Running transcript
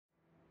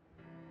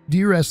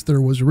Dear Esther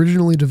was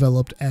originally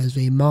developed as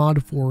a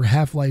mod for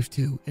Half-Life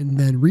 2 and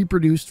then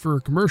reproduced for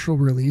a commercial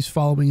release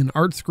following an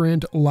arts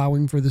grant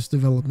allowing for this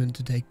development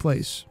to take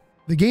place.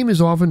 The game is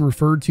often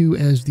referred to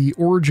as the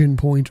origin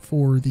point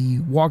for the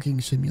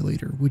walking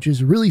simulator, which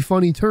is a really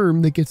funny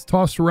term that gets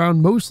tossed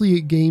around mostly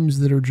at games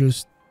that are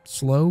just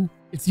slow.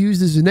 It's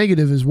used as a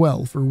negative as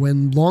well for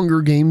when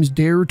longer games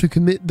dare to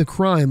commit the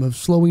crime of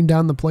slowing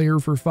down the player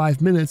for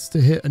 5 minutes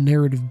to hit a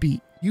narrative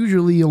beat.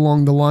 Usually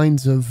along the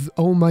lines of,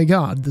 oh my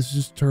god, this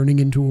is turning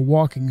into a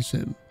walking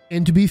sim.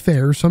 And to be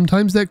fair,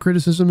 sometimes that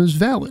criticism is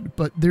valid,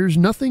 but there's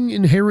nothing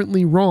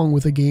inherently wrong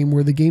with a game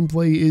where the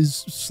gameplay is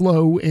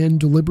slow and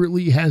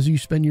deliberately has you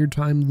spend your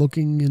time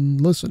looking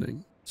and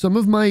listening. Some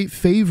of my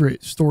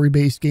favorite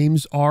story-based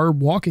games are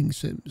walking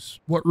sims.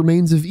 What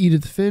Remains of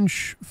Edith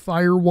Finch,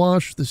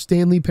 Firewatch, the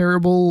Stanley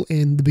Parable,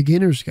 and The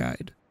Beginner's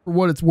Guide. For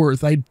what it's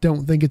worth, I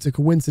don't think it's a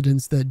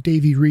coincidence that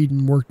Davey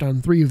Wreden worked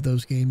on 3 of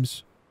those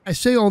games. I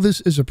say all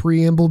this as a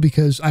preamble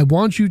because I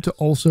want you to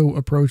also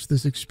approach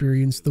this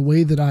experience the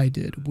way that I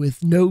did,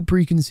 with no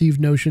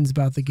preconceived notions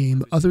about the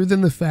game other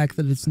than the fact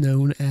that it's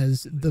known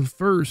as the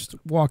first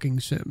walking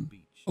sim.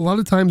 A lot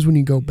of times when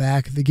you go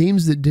back, the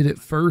games that did it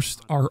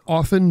first are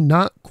often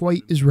not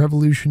quite as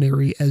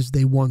revolutionary as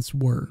they once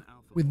were.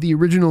 With the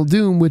original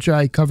Doom, which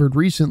I covered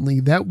recently,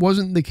 that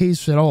wasn't the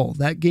case at all.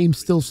 That game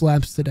still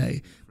slaps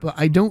today, but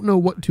I don't know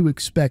what to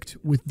expect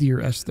with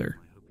Dear Esther.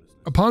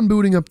 Upon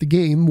booting up the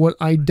game, what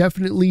I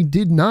definitely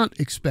did not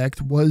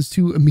expect was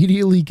to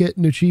immediately get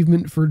an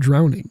achievement for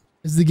drowning.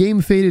 As the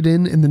game faded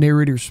in and the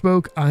narrator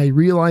spoke, I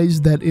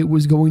realized that it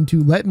was going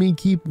to let me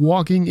keep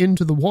walking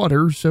into the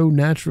water, so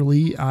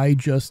naturally I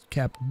just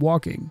kept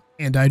walking,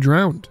 and I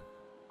drowned.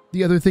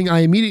 The other thing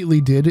I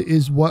immediately did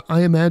is what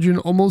I imagine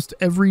almost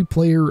every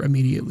player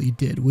immediately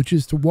did, which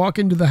is to walk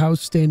into the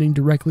house standing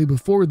directly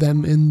before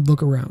them and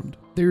look around.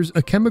 There's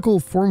a chemical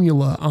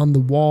formula on the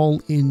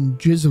wall in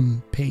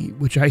Jism paint,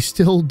 which I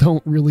still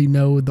don't really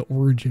know the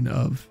origin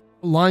of.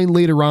 A line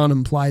later on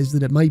implies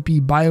that it might be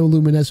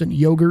bioluminescent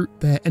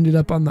yogurt that ended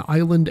up on the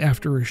island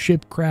after a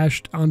ship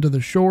crashed onto the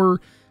shore,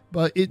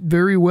 but it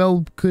very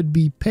well could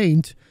be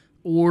paint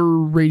or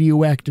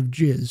radioactive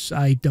jizz,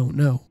 I don't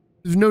know.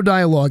 There's no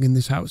dialogue in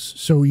this house,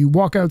 so you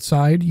walk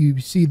outside, you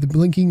see the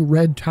blinking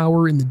red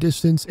tower in the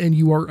distance, and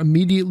you are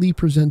immediately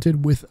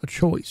presented with a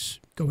choice,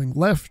 going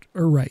left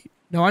or right.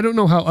 Now, I don't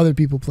know how other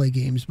people play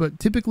games, but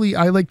typically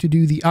I like to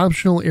do the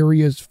optional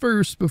areas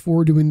first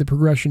before doing the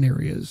progression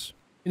areas.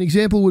 An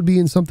example would be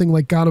in something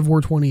like God of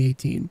War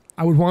 2018.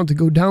 I would want to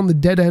go down the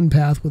dead-end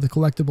path with a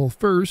collectible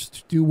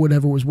first, do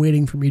whatever was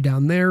waiting for me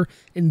down there,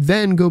 and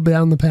then go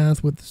down the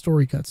path with the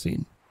story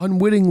cutscene.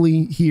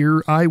 Unwittingly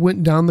here, I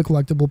went down the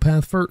collectible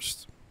path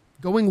first.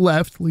 Going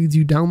left leads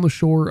you down the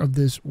shore of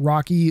this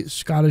rocky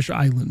Scottish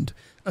island,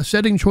 a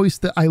setting choice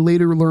that I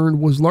later learned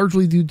was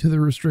largely due to the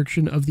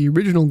restriction of the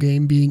original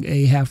game being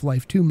a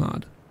Half-Life 2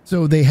 mod.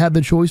 So they had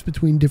the choice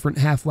between different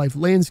Half-Life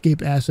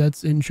landscape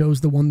assets and chose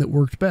the one that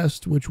worked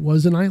best, which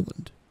was an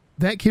island.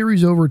 That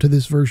carries over to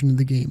this version of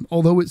the game,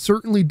 although it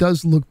certainly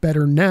does look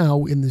better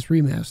now in this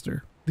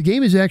remaster. The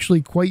game is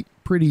actually quite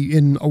pretty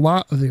in a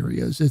lot of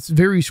areas. It's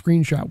very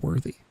screenshot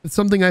worthy. It's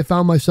something I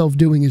found myself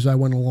doing as I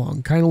went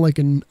along, kind of like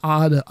an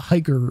odd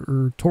hiker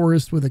or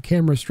tourist with a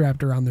camera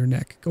strapped around their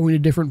neck, going to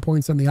different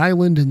points on the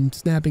island and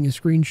snapping a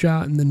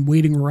screenshot and then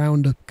waiting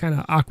around kind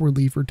of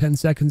awkwardly for 10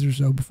 seconds or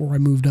so before I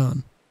moved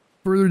on.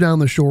 Further down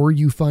the shore,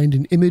 you find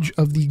an image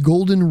of the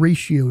golden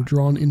ratio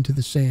drawn into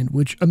the sand,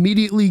 which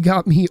immediately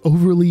got me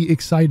overly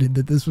excited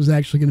that this was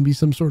actually going to be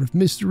some sort of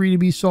mystery to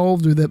be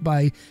solved, or that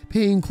by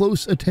paying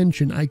close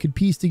attention, I could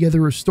piece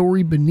together a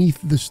story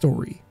beneath the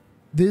story.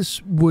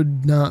 This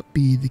would not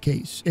be the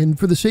case, and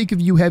for the sake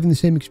of you having the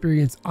same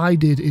experience I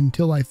did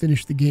until I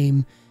finished the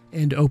game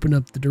and open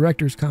up the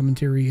director's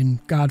commentary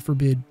and, God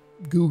forbid,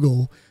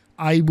 Google,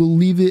 I will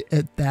leave it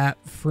at that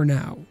for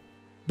now.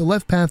 The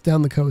left path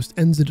down the coast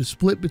ends at a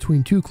split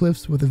between 2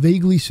 cliffs with a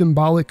vaguely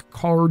symbolic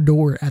car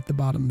door at the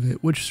bottom of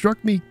it, which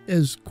struck me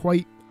as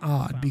quite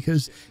odd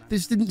because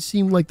this didn't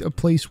seem like a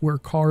place where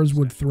cars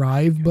would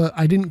thrive, but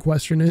I didn't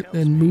question it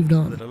and moved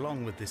on.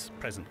 Along with this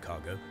present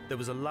cargo, there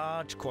was a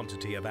large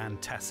quantity of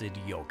antacid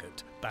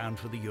yogurt bound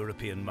for the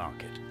European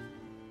market.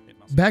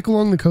 Back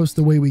along the coast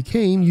the way we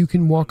came, you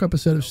can walk up a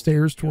set of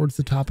stairs towards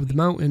the top of the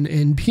mountain,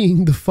 and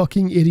being the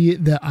fucking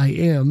idiot that I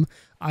am,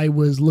 I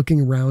was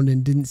looking around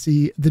and didn't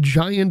see the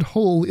giant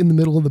hole in the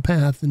middle of the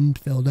path and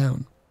fell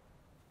down.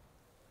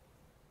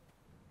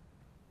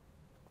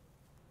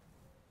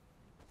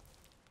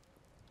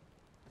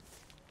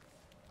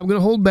 I'm going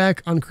to hold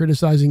back on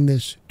criticizing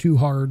this too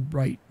hard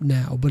right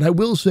now, but I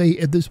will say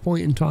at this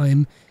point in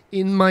time,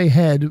 in my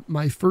head,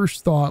 my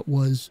first thought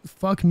was,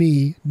 fuck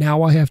me,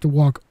 now I have to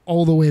walk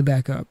all the way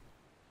back up.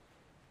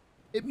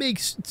 It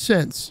makes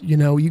sense, you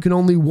know, you can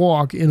only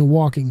walk in a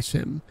walking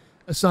sim.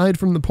 Aside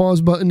from the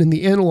pause button and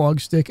the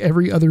analog stick,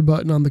 every other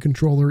button on the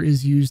controller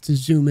is used to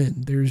zoom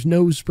in. There's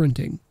no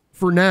sprinting.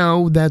 For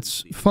now,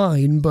 that's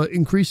fine, but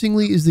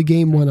increasingly as the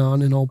game went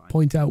on, and I'll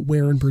point out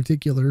where in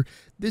particular,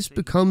 this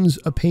becomes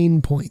a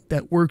pain point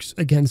that works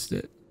against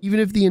it. even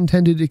if the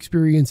intended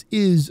experience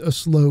is a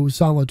slow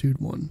solitude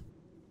one.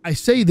 I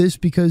say this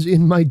because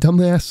in my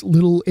dumbass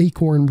little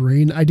acorn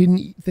brain, I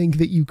didn't think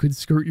that you could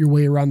skirt your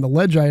way around the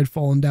ledge I had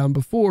fallen down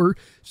before,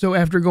 so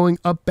after going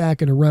up,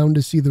 back, and around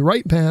to see the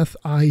right path,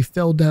 I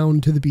fell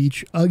down to the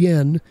beach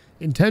again,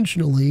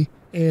 intentionally,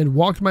 and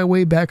walked my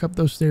way back up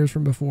those stairs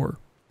from before.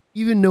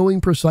 Even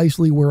knowing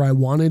precisely where I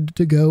wanted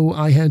to go,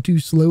 I had to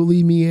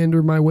slowly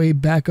meander my way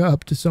back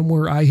up to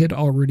somewhere I had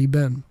already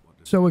been.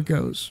 So it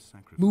goes.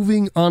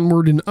 Moving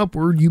onward and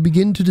upward, you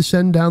begin to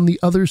descend down the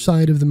other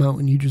side of the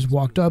mountain you just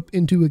walked up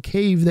into a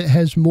cave that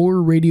has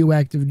more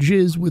radioactive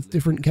jizz with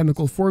different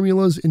chemical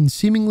formulas and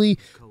seemingly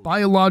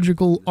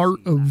biological art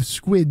of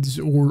squids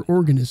or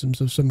organisms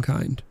of some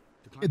kind.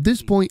 At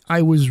this point,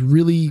 I was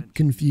really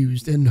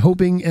confused and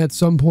hoping at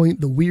some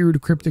point the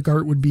weird cryptic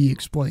art would be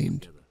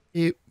explained.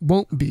 It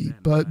won't be,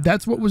 but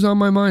that's what was on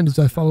my mind as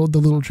I followed the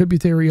little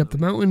tributary up the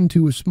mountain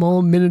to a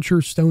small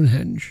miniature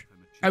Stonehenge.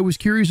 I was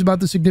curious about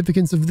the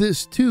significance of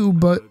this too,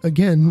 but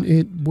again,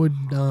 it would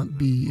not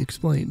be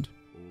explained.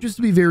 Just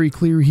to be very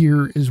clear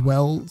here as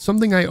well,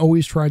 something I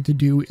always tried to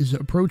do is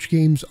approach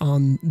games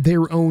on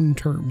their own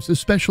terms,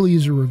 especially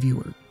as a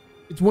reviewer.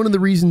 It's one of the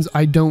reasons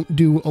I don't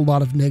do a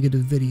lot of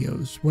negative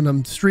videos. When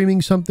I'm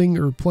streaming something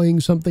or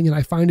playing something and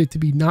I find it to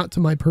be not to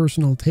my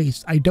personal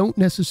taste, I don't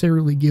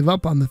necessarily give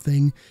up on the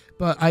thing,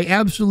 but I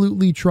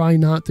absolutely try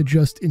not to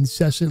just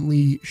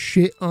incessantly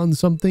shit on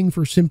something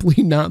for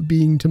simply not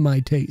being to my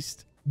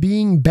taste.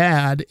 Being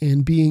bad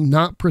and being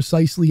not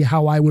precisely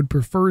how I would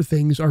prefer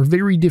things are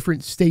very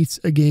different states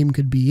a game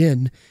could be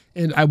in,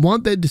 and I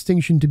want that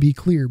distinction to be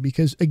clear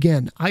because,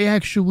 again, I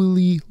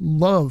actually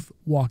love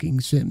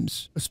walking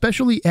sims,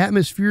 especially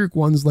atmospheric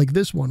ones like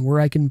this one where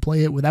I can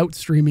play it without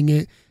streaming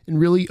it and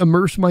really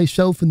immerse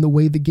myself in the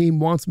way the game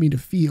wants me to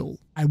feel.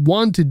 I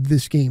wanted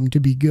this game to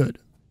be good.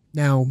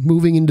 Now,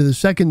 moving into the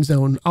second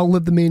zone, I'll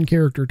let the main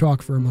character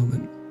talk for a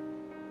moment.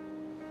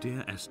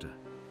 Dear Esther,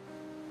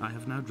 I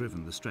have now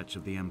driven the stretch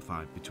of the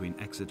M5 between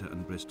Exeter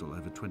and Bristol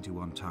over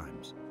 21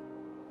 times.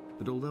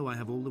 But although I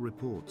have all the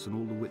reports and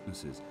all the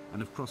witnesses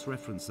and have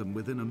cross-referenced them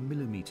within a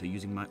millimetre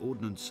using my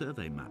ordnance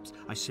survey maps,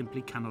 I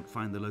simply cannot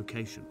find the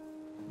location.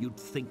 You'd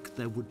think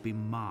there would be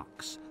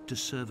marks to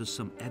serve as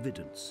some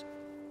evidence.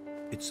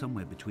 It's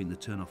somewhere between the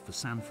turnoff for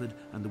Sanford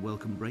and the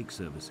welcome break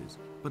services.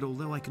 But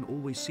although I can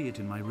always see it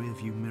in my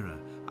rearview mirror,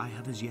 I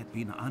have as yet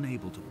been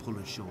unable to pull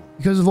ashore.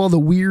 Because of all the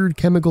weird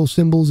chemical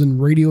symbols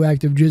and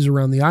radioactive jizz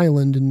around the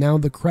island, and now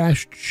the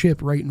crashed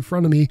ship right in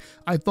front of me,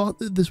 I thought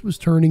that this was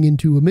turning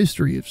into a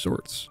mystery of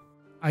sorts.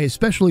 I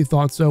especially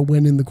thought so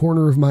when in the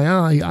corner of my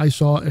eye, I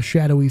saw a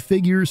shadowy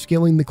figure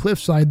scaling the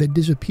cliffside that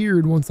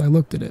disappeared once I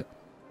looked at it.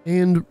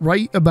 And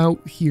right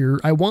about here,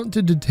 I want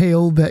to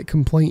detail that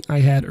complaint I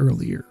had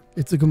earlier.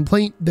 It's a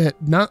complaint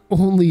that not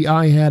only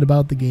I had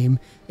about the game,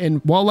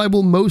 and while I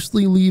will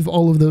mostly leave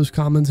all of those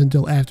comments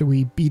until after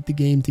we beat the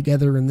game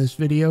together in this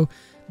video,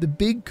 the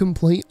big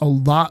complaint a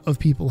lot of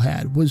people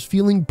had was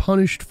feeling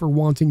punished for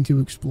wanting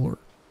to explore.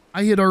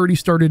 I had already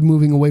started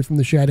moving away from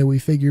the shadowy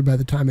figure by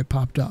the time it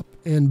popped up,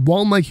 and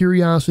while my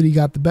curiosity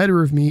got the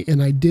better of me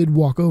and I did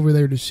walk over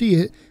there to see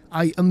it,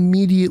 I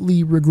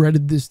immediately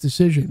regretted this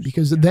decision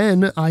because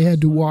then I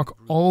had to walk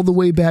all the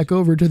way back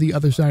over to the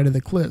other side of the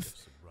cliff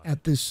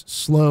at this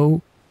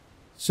slow,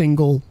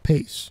 single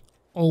pace,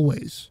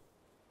 always.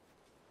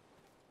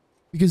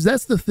 Because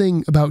that's the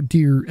thing about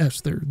Dear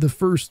Esther, the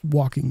first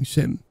walking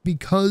sim.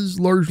 Because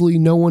largely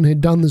no one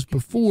had done this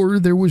before,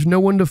 there was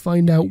no one to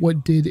find out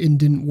what did and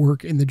didn't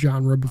work in the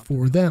genre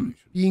before them.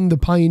 Being the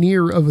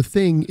pioneer of a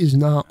thing is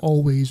not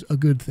always a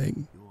good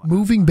thing.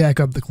 Moving back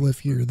up the cliff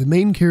here, the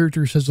main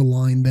character says a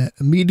line that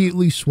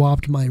immediately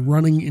swapped my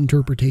running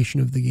interpretation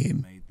of the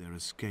game. Their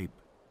escape.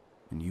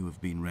 And you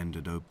have been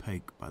rendered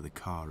opaque by the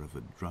car of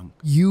a drunk.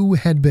 You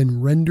had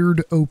been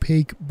rendered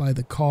opaque by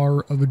the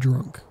car of a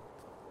drunk.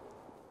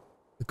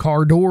 The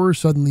car door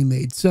suddenly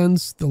made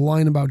sense. The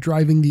line about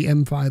driving the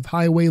M5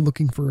 highway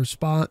looking for a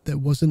spot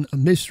that wasn't a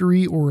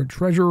mystery or a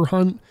treasure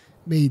hunt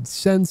made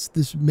sense.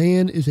 This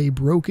man is a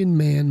broken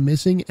man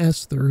missing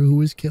Esther who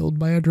was killed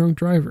by a drunk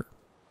driver.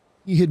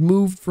 He had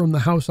moved from the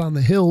house on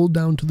the hill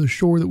down to the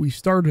shore that we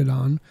started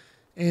on,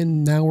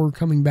 and now we're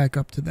coming back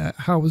up to that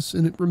house,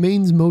 and it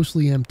remains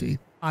mostly empty.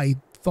 I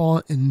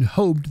thought and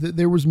hoped that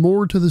there was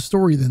more to the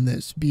story than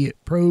this, be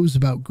it prose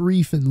about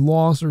grief and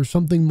loss or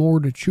something more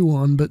to chew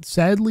on, but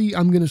sadly,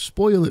 I'm going to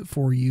spoil it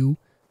for you.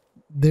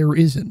 There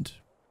isn't.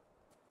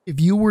 If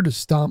you were to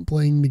stop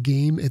playing the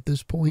game at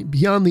this point,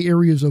 beyond the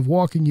areas of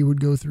walking you would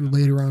go through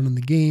later on in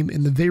the game,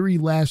 in the very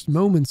last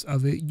moments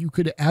of it, you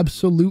could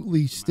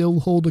absolutely still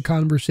hold a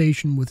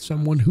conversation with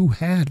someone who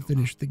had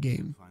finished the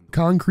game.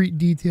 Concrete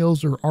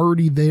details are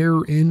already there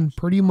and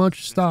pretty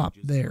much stop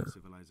there.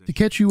 To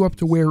catch you up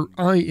to where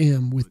I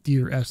am with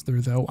Dear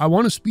Esther, though, I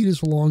want to speed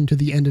us along to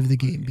the end of the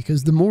game,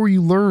 because the more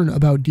you learn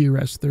about Dear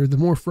Esther, the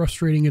more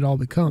frustrating it all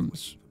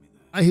becomes.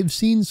 I have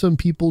seen some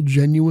people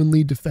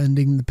genuinely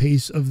defending the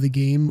pace of the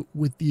game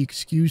with the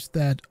excuse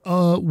that,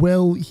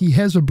 well, he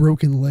has a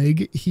broken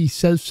leg, he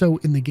says so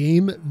in the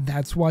game,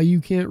 that's why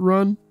you can't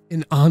run.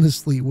 And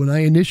honestly, when I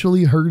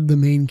initially heard the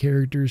main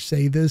character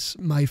say this,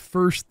 my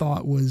first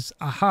thought was,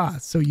 aha,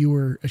 so you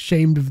were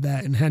ashamed of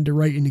that and had to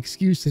write an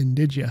excuse in,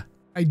 did ya?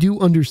 I do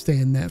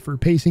understand that for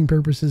pacing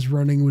purposes,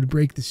 running would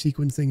break the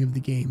sequencing of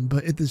the game,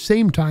 but at the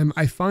same time,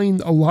 I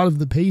find a lot of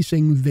the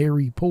pacing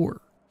very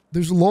poor.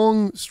 There's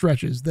long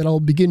stretches that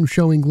I'll begin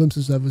showing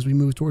glimpses of as we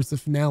move towards the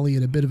finale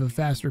at a bit of a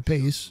faster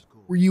pace,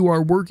 where you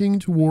are working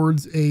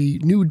towards a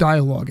new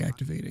dialogue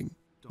activating.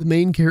 The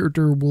main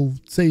character will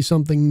say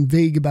something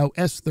vague about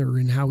Esther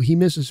and how he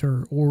misses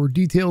her, or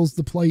details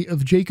the plight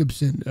of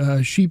Jacobson,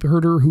 a sheep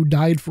herder who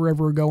died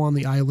forever ago on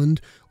the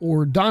island,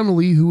 or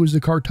Donnelly, who was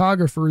a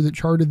cartographer that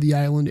charted the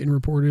island and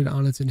reported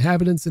on its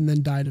inhabitants and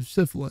then died of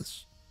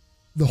syphilis.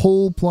 The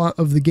whole plot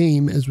of the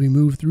game as we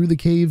move through the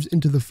caves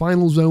into the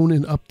final zone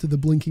and up to the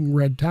blinking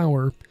red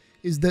tower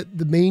is that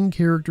the main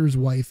character's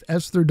wife,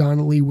 Esther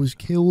Donnelly, was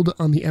killed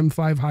on the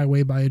M5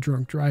 highway by a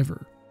drunk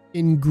driver.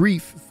 In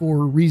grief,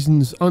 for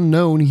reasons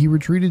unknown, he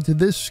retreated to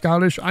this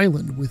Scottish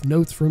island with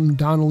notes from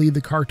Donnelly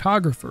the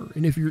cartographer,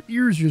 and if your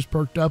ears just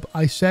perked up,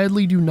 I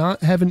sadly do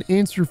not have an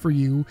answer for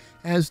you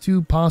as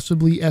to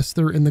possibly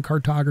Esther and the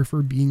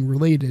cartographer being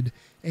related,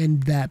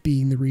 and that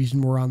being the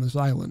reason we're on this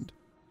island.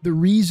 The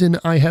reason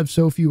I have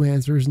so few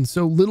answers and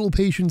so little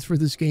patience for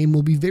this game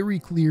will be very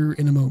clear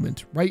in a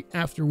moment, right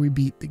after we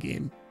beat the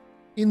game.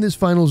 In this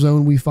final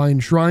zone, we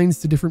find shrines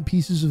to different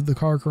pieces of the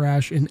car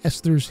crash in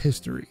Esther's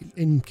history.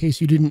 In case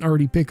you didn't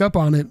already pick up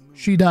on it,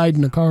 she died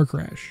in a car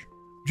crash.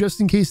 Just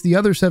in case the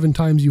other 7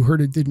 times you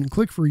heard it didn't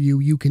click for you,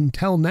 you can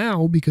tell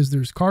now because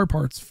there's car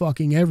parts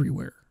fucking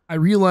everywhere. I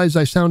realize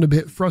I sound a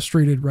bit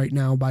frustrated right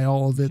now by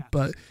all of it,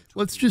 but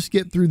let's just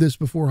get through this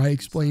before I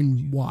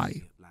explain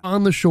why.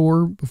 On the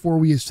shore, before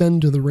we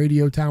ascend to the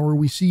radio tower,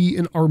 we see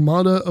an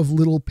armada of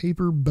little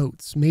paper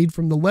boats made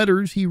from the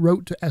letters he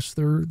wrote to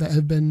Esther that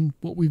have been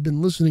what we've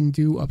been listening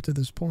to up to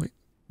this point.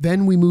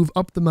 Then we move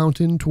up the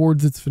mountain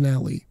towards its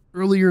finale.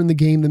 Earlier in the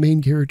game, the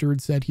main character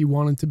had said he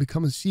wanted to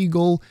become a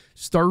seagull,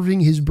 starving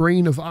his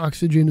brain of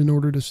oxygen in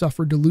order to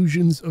suffer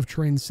delusions of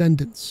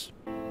transcendence.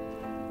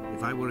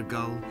 If I were a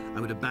gull, I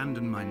would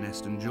abandon my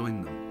nest and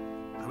join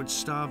them. I would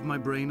starve my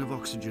brain of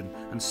oxygen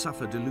and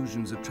suffer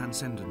delusions of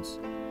transcendence.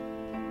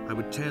 I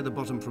would tear the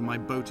bottom from my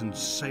boat and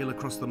sail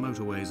across the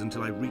motorways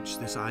until I reach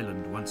this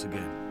island once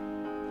again.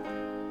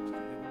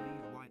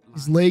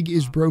 His leg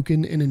is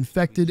broken and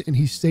infected, and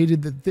he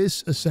stated that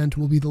this ascent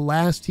will be the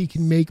last he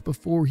can make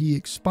before he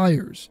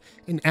expires.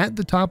 And at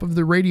the top of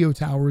the radio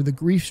tower, the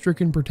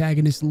grief-stricken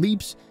protagonist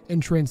leaps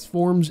and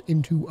transforms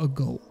into a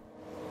gull.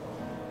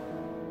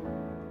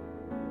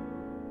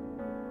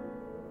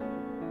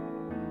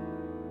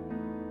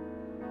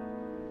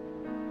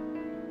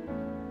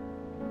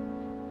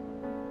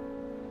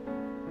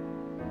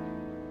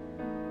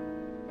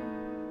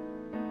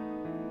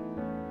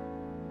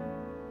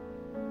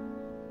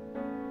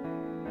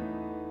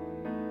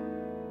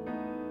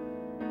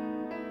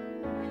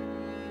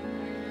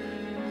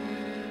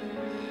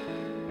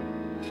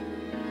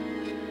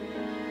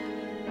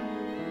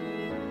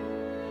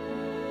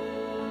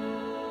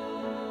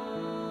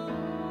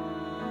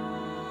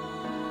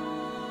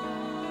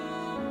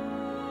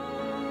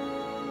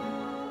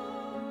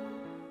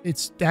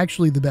 It's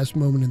actually the best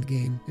moment in the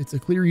game. It's a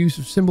clear use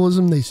of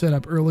symbolism they set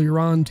up earlier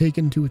on,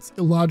 taken to its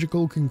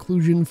illogical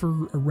conclusion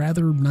for a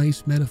rather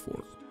nice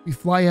metaphor. We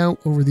fly out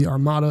over the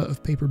armada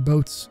of paper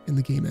boats and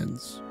the game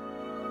ends.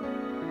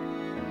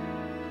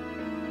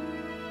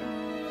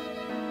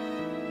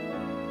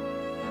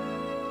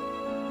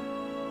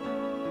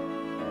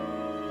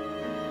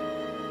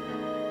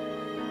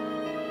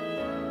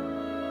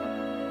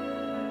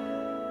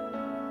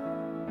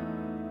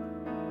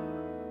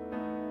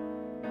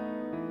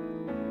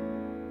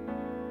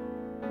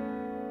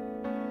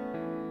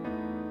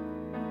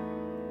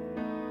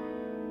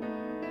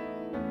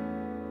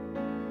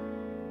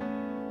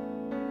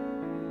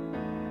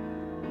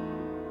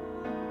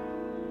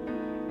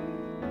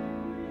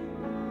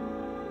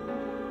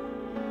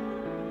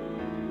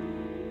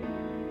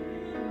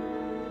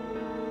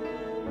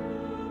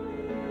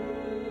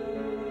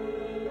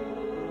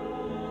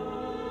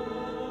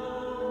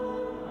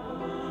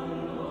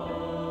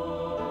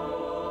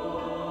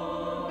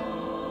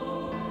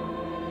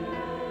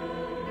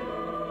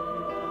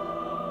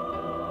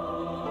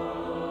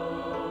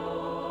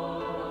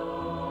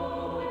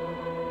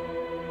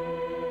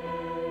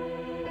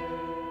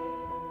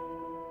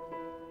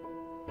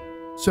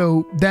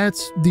 So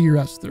that's Dear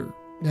Esther.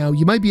 Now,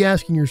 you might be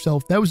asking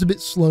yourself, that was a bit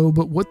slow,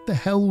 but what the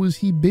hell was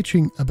he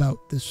bitching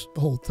about this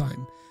whole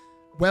time?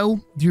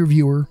 Well, dear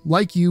viewer,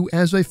 like you,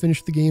 as I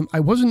finished the game, I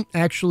wasn't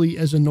actually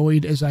as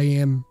annoyed as I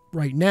am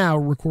right now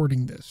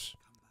recording this.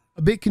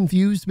 A bit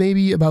confused,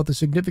 maybe, about the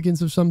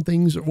significance of some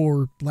things,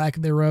 or lack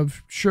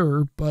thereof,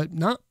 sure, but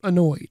not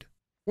annoyed.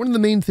 One of the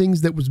main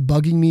things that was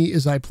bugging me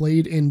as I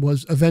played and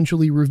was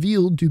eventually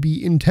revealed to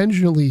be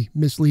intentionally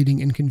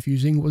misleading and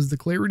confusing was the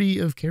clarity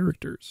of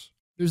characters.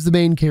 There's the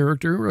main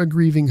character, a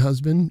grieving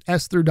husband,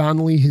 Esther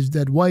Donnelly, his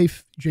dead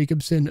wife,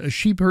 Jacobson, a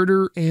sheep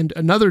herder, and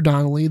another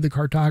Donnelly, the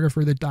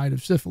cartographer that died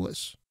of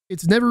syphilis.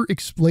 It's never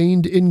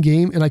explained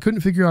in-game, and I couldn't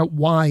figure out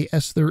why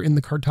Esther and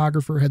the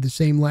cartographer had the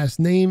same last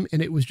name,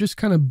 and it was just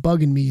kind of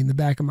bugging me in the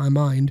back of my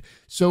mind.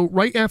 So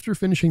right after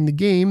finishing the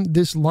game,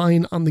 this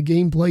line on the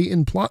gameplay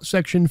and plot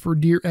section for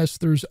Dear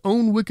Esther's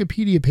own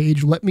Wikipedia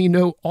page let me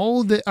know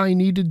all that I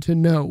needed to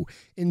know,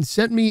 and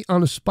sent me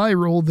on a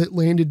spiral that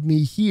landed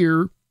me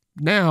here,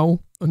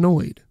 now,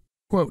 annoyed.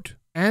 Quote,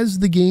 as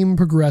the game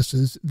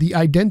progresses, the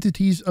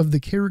identities of the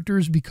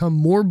characters become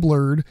more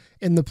blurred,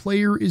 and the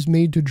player is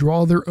made to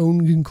draw their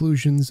own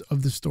conclusions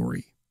of the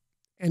story.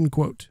 End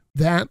quote.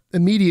 That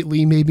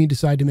immediately made me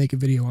decide to make a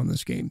video on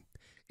this game.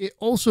 It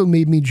also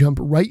made me jump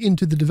right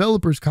into the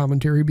developer's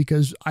commentary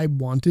because I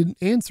wanted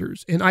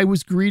answers, and I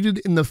was greeted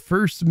in the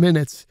first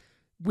minutes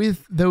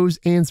with those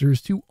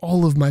answers to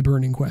all of my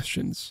burning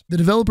questions. The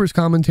developer's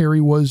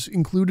commentary was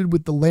included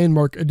with the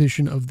landmark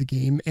edition of the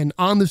game, and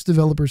on this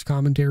developer's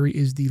commentary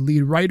is the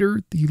lead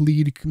writer, the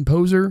lead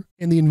composer,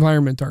 and the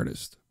environment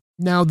artist.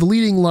 Now, the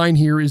leading line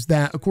here is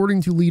that,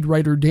 according to lead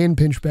writer Dan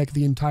Pinchbeck,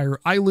 the entire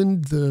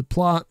island, the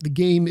plot, the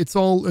game, it's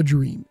all a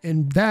dream,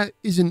 and that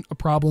isn't a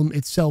problem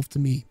itself to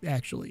me,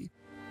 actually.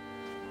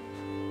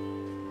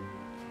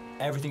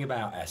 Everything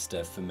about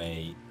Esther, for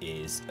me,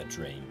 is a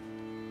dream.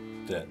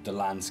 The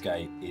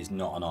landscape is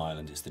not an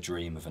island, it's the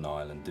dream of an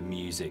island. The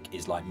music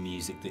is like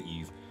music that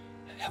you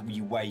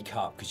wake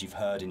up because you've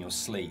heard in your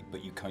sleep,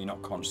 but you're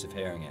not conscious of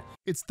hearing it.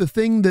 It's the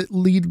thing that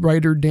lead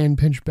writer Dan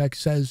Pinchbeck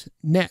says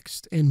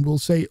next, and will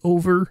say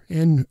over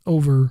and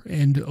over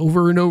and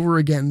over and over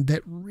again,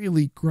 that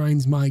really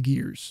grinds my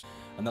gears.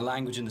 And the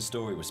language in the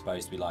story was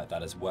supposed to be like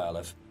that as well.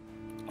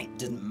 It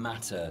didn't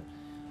matter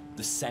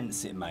the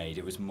sense it made,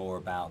 it was more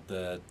about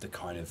the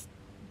kind of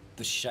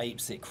the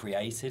shapes it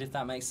created, if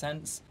that makes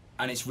sense.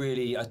 And it's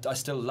really, I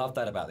still love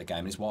that about the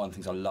game. It's one of the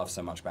things I love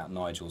so much about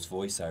Nigel's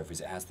voiceover is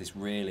it has this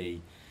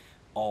really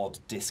odd,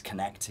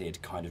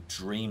 disconnected, kind of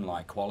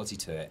dreamlike quality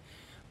to it,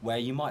 where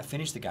you might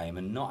finish the game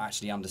and not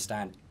actually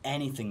understand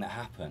anything that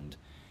happened,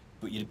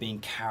 but you're being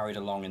carried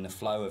along in the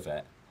flow of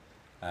it.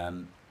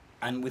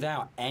 And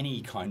without any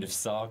kind of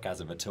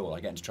sarcasm at all, I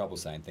get into trouble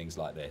saying things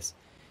like this.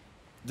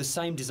 The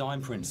same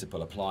design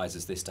principle applies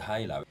as this to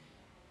Halo.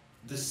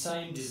 The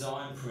same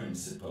design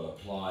principle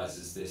applies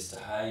as this to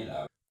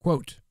Halo.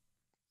 Quote,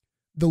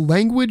 the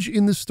language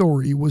in the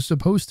story was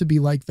supposed to be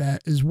like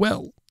that as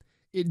well.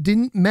 It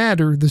didn't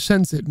matter the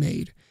sense it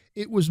made.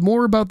 It was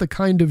more about the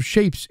kind of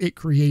shapes it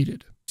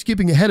created.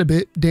 Skipping ahead a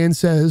bit, Dan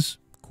says,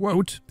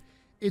 quote,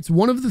 it's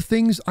one of the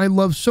things I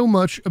love so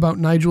much about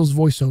Nigel's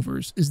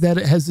voiceovers is that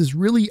it has this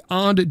really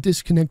odd,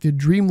 disconnected,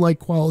 dreamlike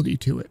quality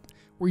to it,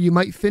 where you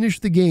might finish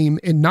the game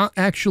and not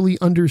actually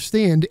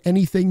understand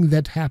anything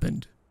that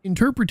happened.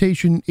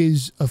 Interpretation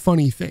is a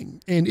funny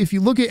thing, and if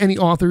you look at any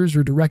authors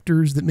or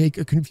directors that make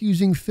a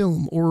confusing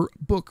film or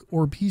book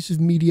or piece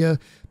of media,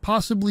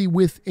 possibly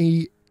with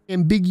an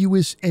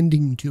ambiguous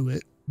ending to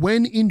it,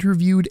 when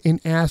interviewed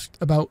and asked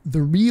about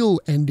the real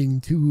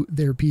ending to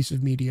their piece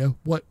of media,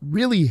 what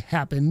really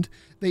happened,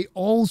 they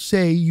all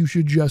say you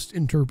should just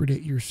interpret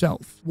it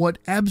yourself. What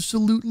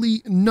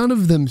absolutely none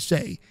of them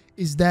say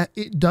is that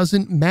it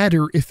doesn't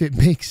matter if it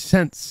makes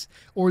sense,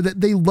 or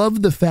that they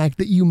love the fact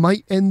that you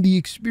might end the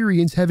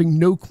experience having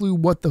no clue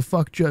what the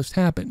fuck just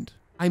happened.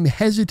 I'm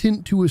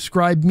hesitant to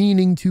ascribe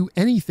meaning to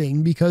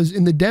anything because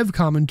in the dev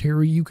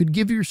commentary you could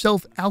give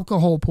yourself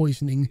alcohol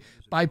poisoning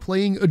by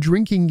playing a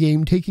drinking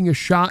game, taking a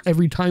shot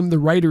every time the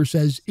writer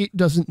says it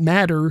doesn't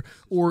matter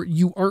or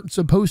you aren't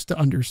supposed to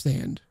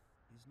understand.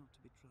 He's not to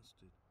be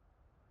trusted.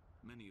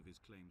 Many of his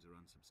claims are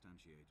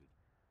unsubstantiated,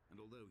 and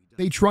although he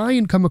They try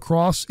and come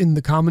across in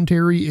the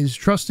commentary as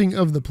trusting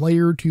of the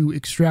player to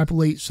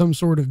extrapolate some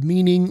sort of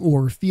meaning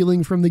or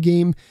feeling from the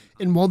game,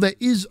 and while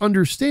that is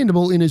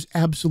understandable and is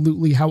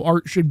absolutely how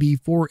art should be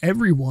for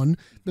everyone,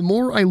 the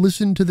more I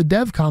listen to the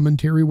dev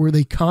commentary where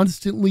they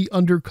constantly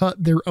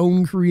undercut their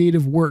own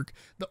creative work,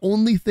 the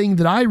only thing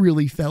that I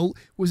really felt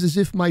was as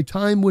if my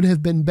time would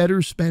have been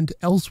better spent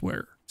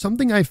elsewhere.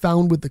 Something I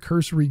found with the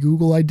cursory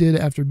Google I did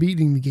after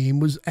beating the game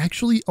was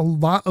actually a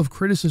lot of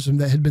criticism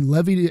that had been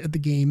levied at the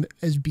game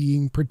as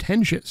being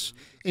pretentious.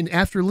 And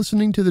after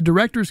listening to the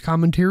director's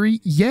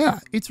commentary, yeah,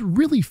 it's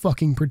really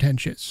fucking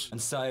pretentious.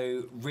 And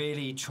so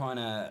really trying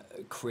to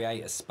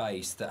create a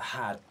space that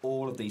had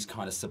all of these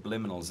kind of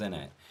subliminals in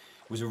it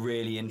was a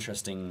really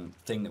interesting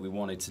thing that we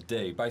wanted to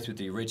do, both with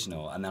the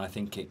original, and then I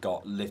think it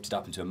got lifted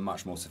up into a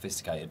much more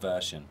sophisticated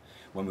version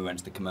when we went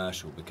to the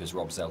commercial, because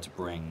Rob was able to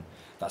bring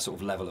that sort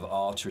of level of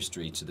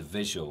artistry to the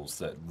visuals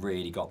that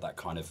really got that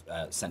kind of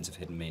sense of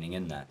hidden meaning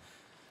in there.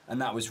 And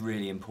that was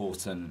really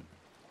important,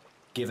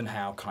 given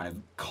how kind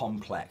of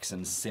complex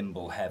and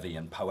symbol heavy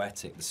and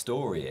poetic the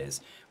story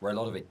is, where a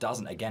lot of it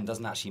doesn't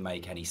actually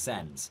make any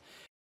sense.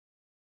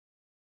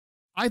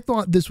 I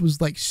thought this was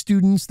like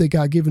students that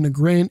got given a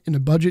grant and a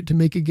budget to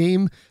make a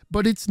game,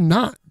 But it's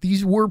not.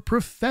 These were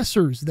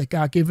professors that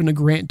got given a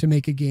grant to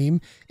make a game,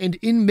 and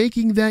in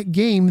making that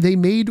game, they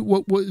made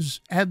what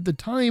was, at the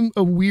time,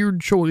 a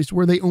weird choice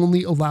where they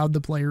only allowed the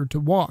player to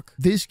walk.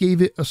 This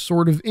gave it a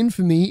sort of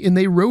infamy, and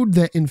they rode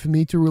that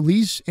infamy to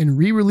release and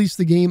re-release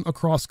the game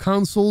across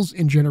consoles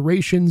and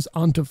generations,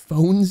 onto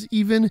phones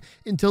even,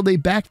 until they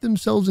backed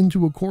themselves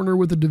into a corner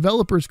with a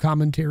developer's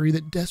commentary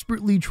that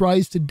desperately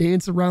tries to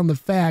dance around the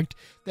fact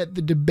that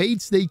the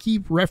debates they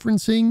keep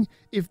referencing,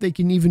 if they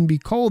can even be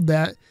called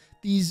that,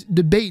 these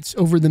debates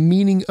over the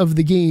meaning of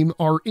the game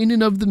are in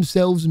and of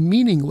themselves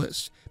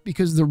meaningless,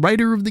 because the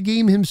writer of the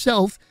game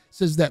himself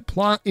says that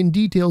plot and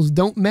details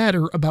don't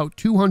matter about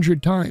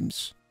 200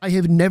 times. I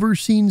have never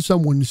seen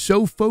someone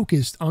so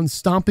focused on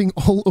stomping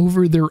all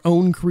over their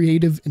own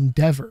creative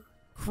endeavor.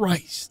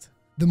 Christ.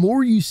 The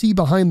more you see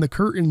behind the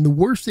curtain, the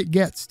worse it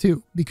gets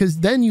too, because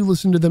then you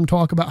listen to them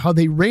talk about how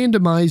they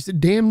randomized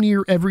damn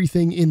near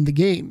everything in the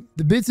game.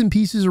 The bits and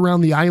pieces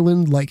around the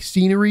island, like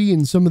scenery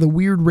and some of the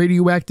weird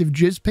radioactive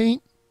jizz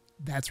paint,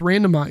 that's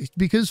randomized,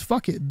 because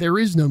fuck it, there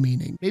is no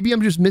meaning. Maybe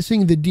I'm just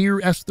missing the Dear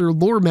Esther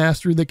lore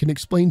master that can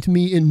explain to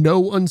me in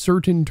no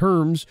uncertain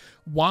terms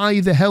why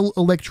the hell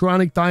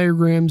electronic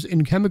diagrams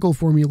and chemical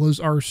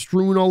formulas are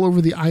strewn all over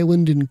the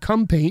island in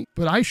cum paint,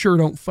 but I sure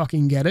don't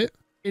fucking get it.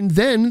 And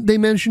then they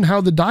mention how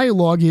the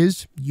dialogue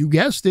is, you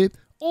guessed it,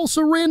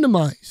 also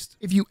randomized.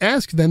 If you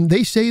ask them,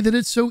 they say that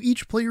it's so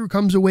each player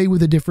comes away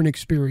with a different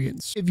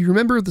experience. If you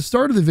remember at the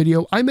start of the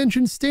video, I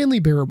mentioned Stanley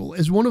Parable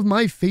as one of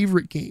my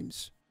favorite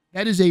games.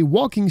 That is a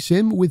walking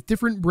sim with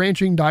different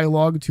branching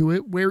dialogue to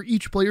it, where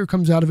each player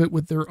comes out of it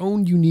with their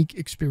own unique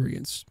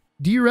experience.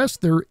 Dear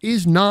Esther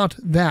is not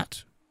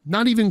that.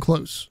 Not even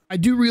close. I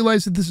do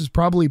realize that this is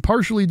probably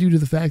partially due to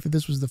the fact that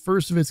this was the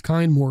first of its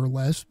kind, more or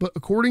less, but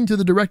according to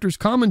the director's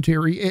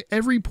commentary, at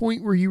every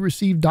point where you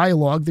receive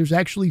dialogue, there's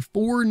actually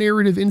 4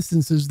 narrative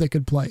instances that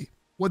could play.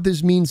 What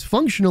this means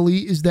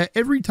functionally is that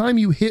every time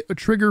you hit a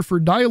trigger for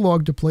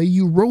dialogue to play,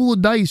 you roll a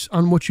dice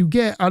on what you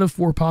get out of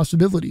 4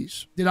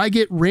 possibilities. Did I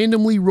get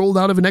randomly rolled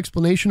out of an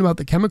explanation about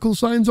the chemical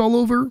signs all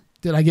over?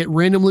 Did I get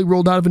randomly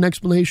rolled out of an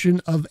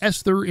explanation of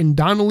Esther and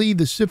Donnelly,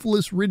 the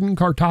syphilis-ridden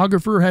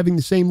cartographer, having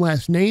the same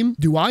last name?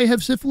 Do I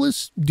have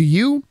syphilis? Do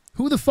you?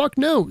 Who the fuck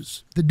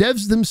knows? The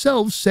devs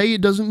themselves say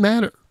it doesn't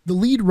matter. The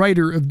lead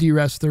writer of Dear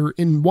Esther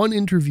in one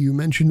interview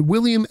mentioned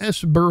William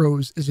S.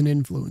 Burroughs as an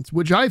influence,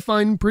 which I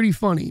find pretty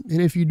funny,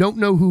 and if you don't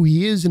know who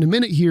he is in a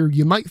minute here,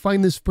 you might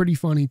find this pretty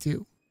funny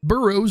too.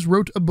 Burroughs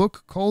wrote a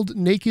book called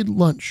Naked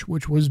Lunch,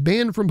 which was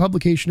banned from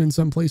publication in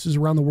some places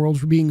around the world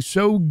for being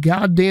so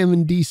goddamn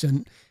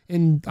indecent,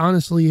 and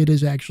honestly, it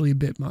is actually a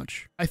bit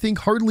much. I think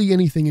hardly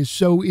anything is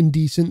so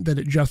indecent that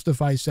it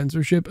justifies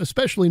censorship,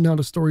 especially not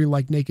a story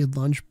like Naked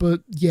Lunch,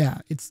 but yeah,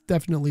 it's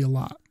definitely a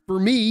lot. For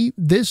me,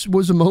 this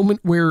was a moment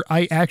where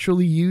I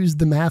actually used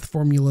the math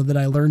formula that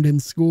I learned in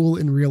school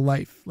in real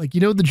life. Like, you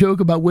know the joke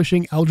about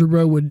wishing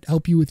algebra would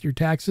help you with your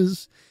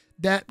taxes?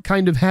 That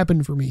kind of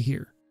happened for me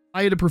here.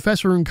 I had a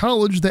professor in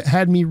college that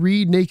had me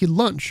read Naked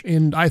Lunch,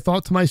 and I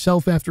thought to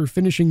myself after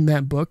finishing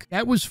that book,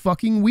 that was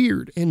fucking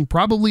weird and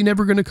probably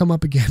never going to come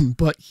up again,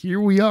 but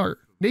here we are.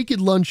 Naked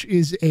Lunch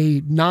is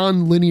a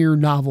non-linear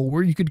novel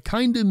where you could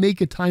kind of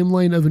make a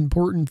timeline of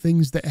important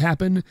things that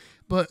happen,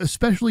 but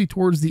especially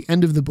towards the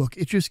end of the book,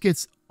 it just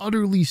gets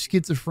utterly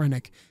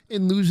schizophrenic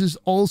and loses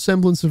all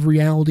semblance of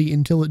reality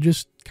until it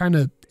just kind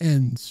of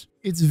ends.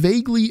 It's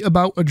vaguely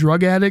about a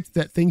drug addict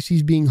that thinks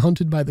he's being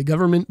hunted by the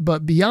government,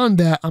 but beyond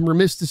that, I'm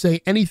remiss to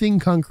say anything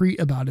concrete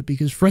about it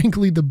because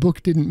frankly, the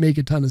book didn't make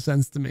a ton of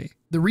sense to me.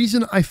 The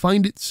reason I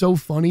find it so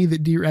funny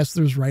that Dear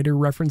Esther's writer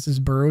references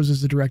Burroughs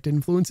as a direct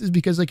influence is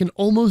because I can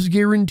almost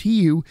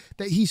guarantee you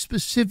that he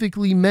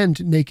specifically meant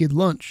Naked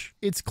Lunch.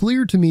 It's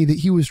clear to me that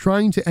he was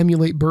trying to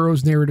emulate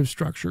Burroughs' narrative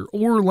structure,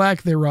 or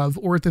lack thereof,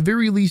 or at the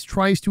very least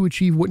tries to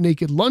achieve what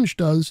Naked Lunch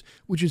does,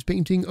 which is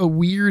painting a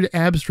weird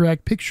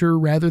abstract picture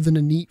rather than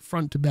a neat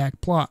front-to-back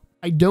plot.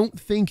 I don't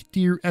think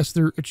Dear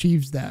Esther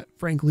achieves that.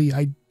 Frankly,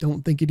 I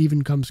don't think it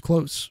even comes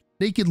close.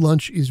 Naked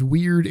Lunch is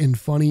weird and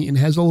funny and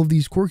has all of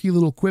these quirky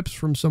little quips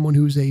from someone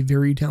who's a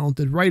very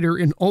talented writer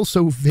and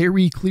also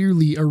very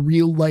clearly a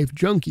real-life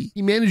junkie.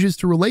 He manages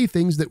to relay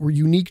things that were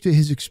unique to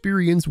his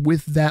experience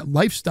with that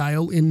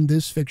lifestyle in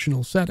this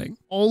fictional setting.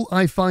 All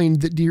I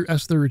find that Dear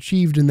Esther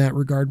achieved in that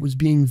regard was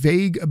being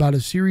vague about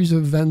a series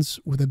of events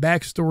with a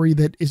backstory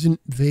that isn't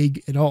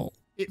vague at all.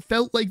 It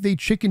felt like they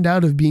chickened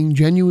out of being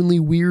genuinely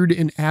weird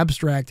and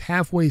abstract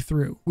halfway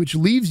through, which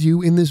leaves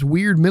you in this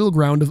weird middle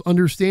ground of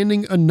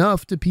understanding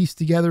enough to piece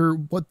together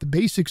what the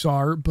basics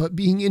are, but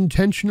being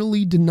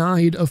intentionally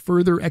denied a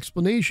further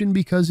explanation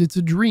because it's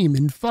a dream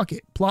and fuck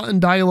it. Plot and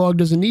dialogue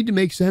doesn't need to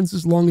make sense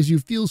as long as you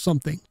feel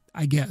something,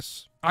 I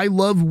guess. I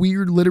love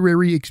weird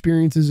literary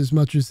experiences as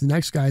much as the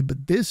next guy,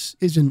 but this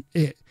isn't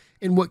it.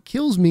 And what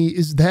kills me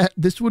is that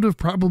this would have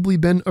probably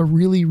been a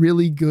really,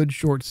 really good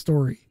short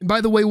story. And by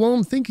the way, while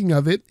I'm thinking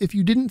of it, if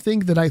you didn't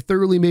think that I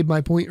thoroughly made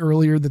my point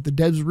earlier that the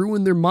devs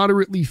ruined their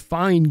moderately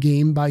fine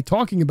game by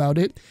talking about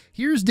it,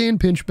 here's Dan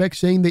Pinchbeck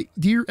saying that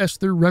Dear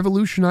Esther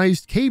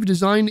revolutionized cave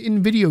design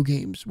in video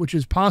games, which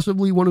is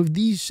possibly one of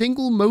the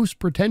single most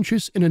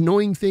pretentious and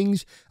annoying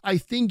things I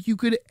think you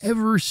could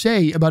ever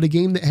say about a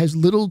game that has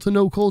little to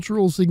no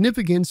cultural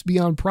significance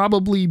beyond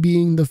probably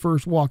being the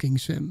first walking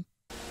sim.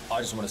 I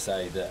just want to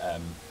say that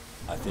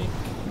I think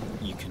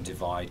you can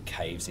divide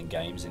caves in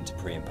games into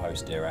pre and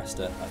post Dear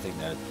Esther. I think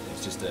that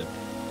it's just a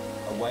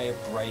way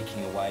of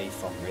breaking away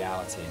from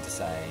reality into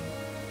saying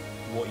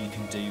what you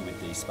can do with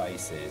these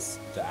spaces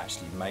that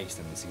actually makes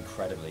them this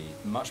incredibly,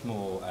 much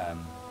more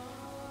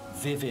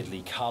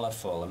vividly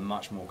colourful and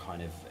much more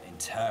kind of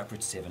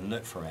interpretative and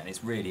look for it. And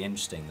it's really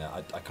interesting that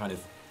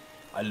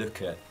I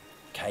look at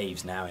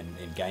caves now in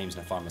games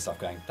and I find myself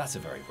going, that's a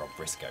very Rob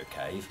Briscoe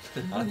cave.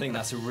 And I think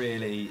that's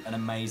an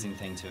amazing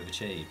thing to have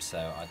achieved.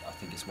 So I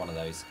think it's one of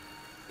those,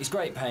 it's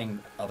great paying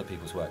other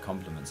people's work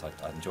compliments.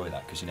 I enjoy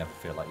that because you never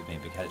feel like you're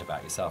being big-headed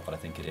about yourself, but I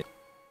think it is.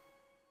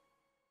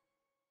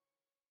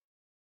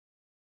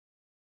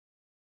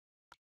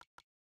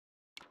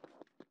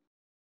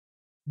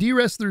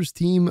 Dear Esther's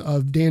team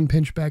of Dan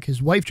Pinchbeck,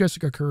 his wife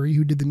Jessica Curry,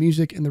 who did the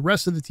music, and the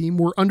rest of the team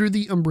were under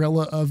the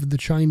umbrella of The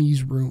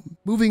Chinese Room.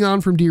 Moving on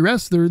from Dear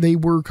Esther, they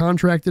were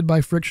contracted by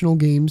Frictional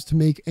Games to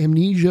make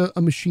Amnesia: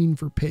 A Machine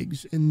for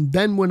Pigs, and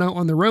then went out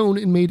on their own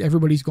and made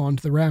Everybody's Gone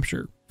to the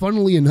Rapture.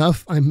 Funnily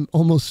enough, I'm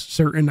almost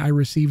certain I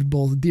received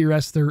both Dear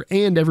Esther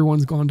and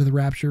Everyone's Gone to the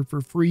Rapture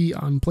for free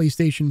on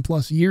PlayStation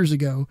Plus years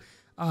ago,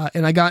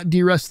 and I got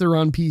Dear Esther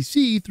on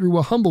PC through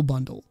a Humble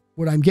Bundle.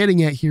 What I'm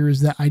getting at here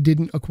is that I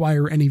didn't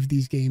acquire any of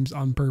these games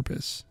on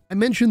purpose. I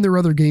mentioned their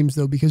other games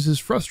though, because as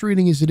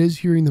frustrating as it is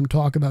hearing them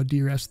talk about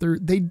Dear Esther,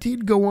 they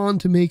did go on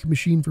to make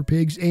Machine for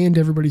Pigs and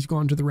Everybody's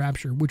Gone to the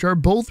Rapture, which are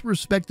both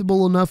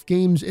respectable enough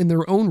games in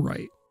their own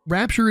right.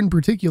 Rapture in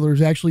particular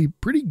is actually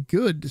pretty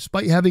good,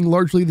 despite having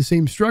largely the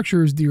same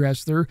structure as Dear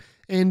Esther,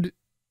 and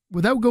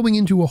without going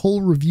into a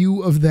whole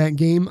review of that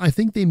game, I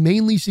think they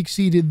mainly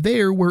succeeded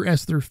there where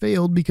Esther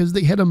failed because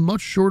they had a much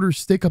shorter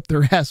stick up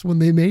their ass when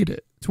they made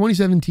it.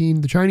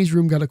 2017, The Chinese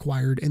Room got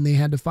acquired and they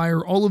had to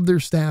fire all of their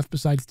staff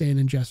besides Dan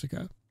and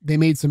Jessica. They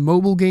made some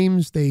mobile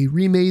games, they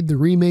remade the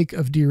remake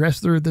of Dear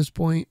Esther at this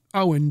point.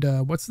 Oh, and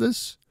what's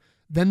this?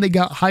 Then they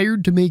got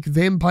hired to make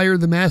Vampire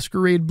the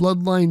Masquerade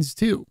Bloodlines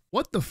 2.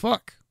 What the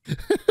fuck?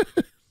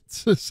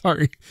 So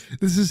sorry,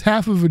 this is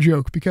half of a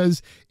joke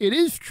because it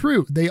is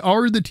true. They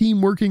are the team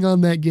working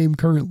on that game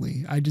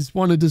currently. I just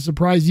wanted to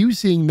surprise you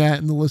seeing that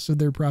in the list of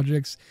their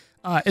projects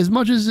as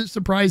much as it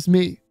surprised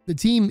me. The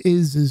team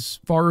is, as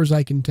far as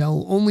I can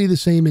tell, only the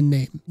same in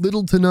name.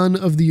 Little to none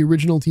of the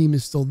original team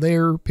is still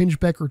there.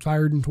 Pinchbeck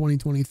retired in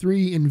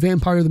 2023, and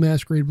Vampire the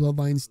Masquerade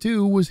Bloodlines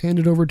 2 was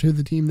handed over to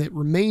the team that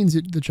remains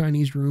at The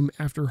Chinese Room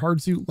after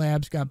Hardsuit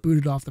Labs got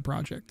booted off the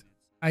project.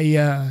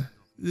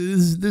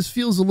 This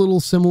feels a little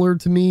similar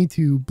to me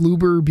to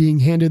Bloober being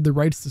handed the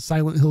rights to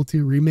Silent Hill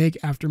 2 Remake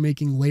after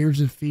making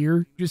Layers of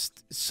Fear.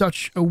 Just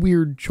such a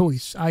weird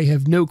choice. I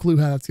have no clue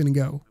how that's going to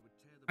go.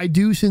 I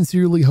do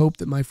sincerely hope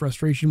that my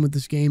frustration with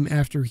this game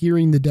after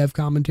hearing the dev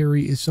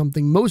commentary is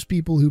something most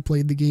people who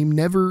played the game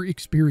never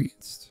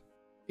experienced.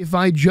 If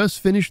I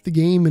just finished the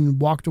game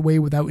and walked away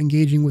without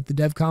engaging with the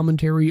dev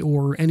commentary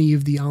or any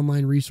of the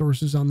online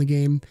resources on the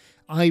game,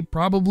 I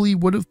probably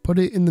would have put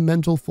it in the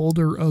mental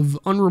folder of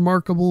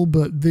unremarkable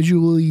but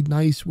visually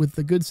nice with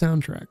a good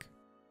soundtrack.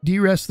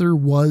 Dear Esther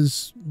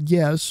was,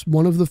 yes,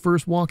 one of the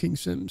first walking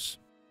sims.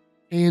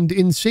 And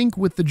in sync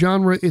with the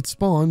genre it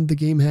spawned, the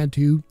game had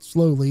to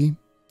slowly,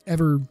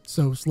 ever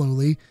so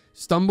slowly,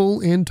 stumble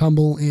and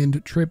tumble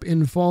and trip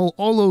and fall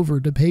all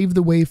over to pave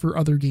the way for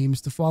other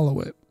games to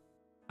follow it.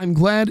 I'm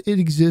glad it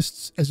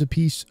exists as a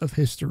piece of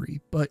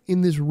history, but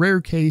in this rare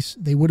case,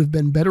 they would have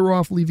been better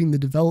off leaving the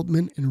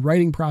development and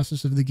writing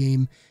process of the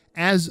game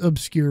as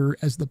obscure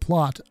as the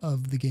plot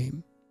of the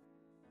game.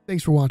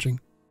 Thanks for watching.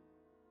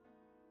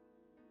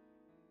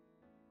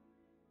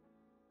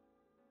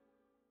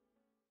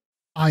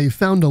 I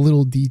found a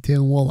little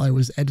detail while I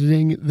was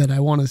editing that I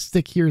want to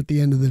stick here at the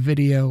end of the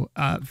video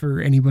for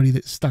anybody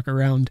that stuck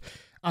around.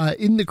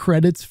 In the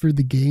credits for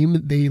the game,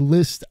 they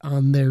list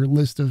on their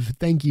list of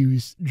thank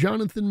yous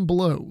Jonathan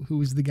Blow,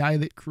 who is the guy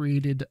that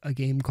created a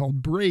game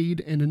called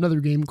Braid and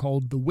another game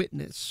called The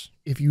Witness.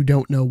 If you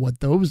don't know what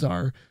those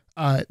are,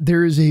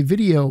 there is a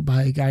video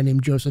by a guy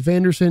named Joseph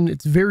Anderson.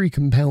 It's very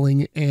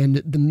compelling, and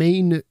the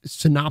main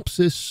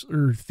synopsis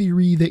or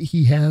theory that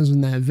he has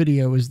in that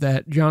video is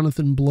that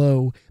Jonathan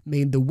Blow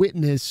made The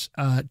Witness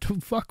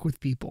to fuck with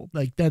people.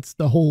 Like, that's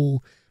the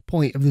whole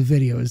point of the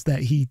video, is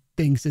that he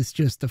thinks it's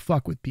just to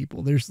fuck with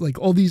people. There's like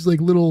all these like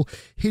little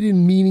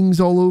hidden meanings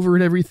all over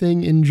and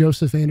everything, and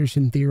Joseph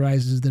Anderson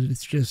theorizes that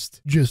it's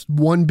just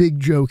one big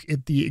joke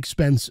at the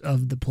expense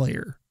of the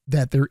player,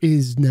 that there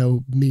is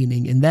no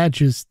meaning. And that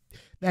just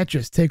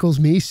tickles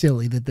me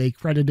silly that they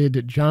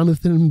credited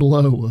Jonathan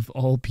Blow, of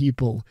all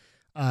people,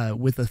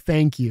 with a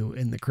thank you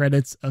in the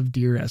credits of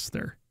Dear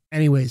Esther.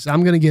 Anyways,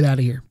 I'm going to get out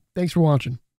of here. Thanks for watching.